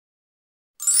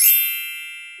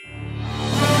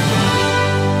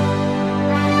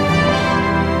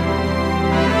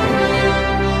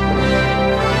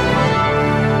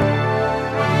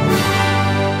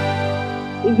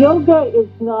Yoga is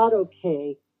not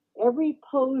okay. Every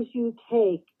pose you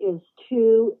take is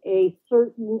to a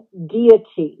certain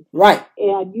deity. Right.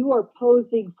 And you are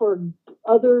posing for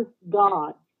other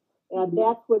gods. And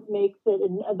that's what makes it.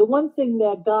 And the one thing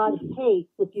that God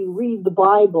hates, if you read the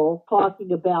Bible,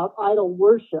 talking about idol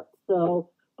worship.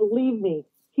 So believe me,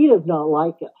 he does not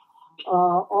like it.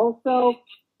 Also,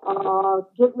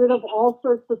 get rid of all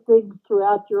sorts of things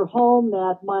throughout your home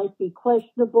that might be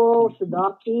questionable, should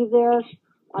not be there.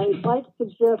 I might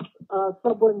suggest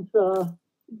someone's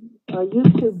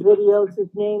YouTube videos. His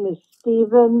name is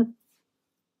Stephen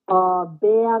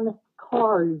Ban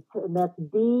Cars, and that's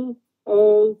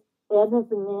B-A-N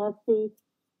as in Nancy,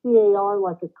 C-A-R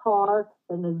like a car,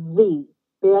 and a Z,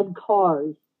 Ban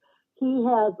Cars. He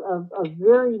has a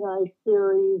very nice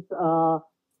series that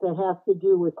has to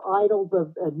do with idols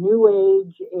of a new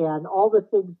age and all the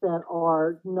things that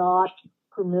are not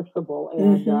permissible,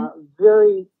 and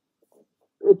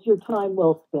it's your time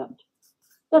well spent.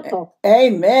 That's all.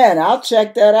 Amen. I'll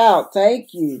check that out.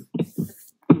 Thank you.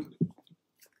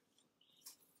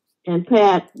 And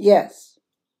Pat. Yes.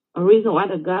 A reason why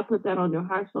God put that on your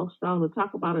heart so strong to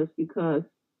talk about is because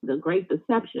the great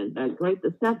deception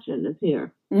is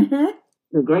here. Mm-hmm.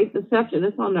 The great deception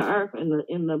is on the earth, and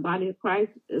in the body of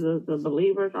Christ, the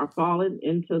believers are falling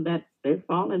into that. They're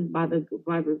falling by this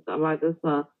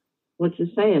what you're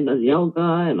saying, the yoga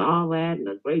and all that, and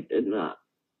the great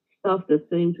stuff that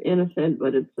seems innocent,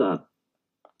 but it's not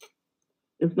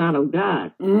of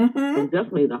God. Mm-hmm. And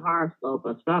definitely the horoscope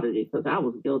astrology, because I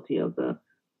was guilty of that.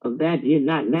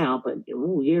 Not now, but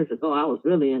years ago, I was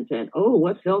really into it. Oh,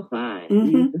 what's your sign?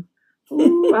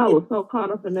 Mm-hmm. I was so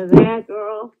caught up in that,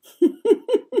 girl.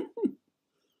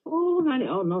 Oh, honey.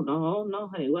 Oh, no,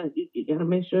 honey. What? You got to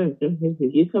make sure if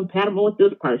you're compatible with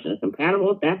this person, compatible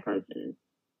with that person.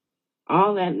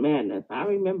 All that madness. I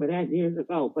remember that years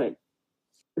ago, but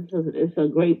it's a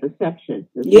great deception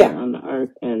on the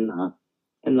earth, and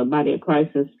the body of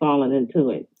Christ has fallen into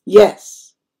it. Yes.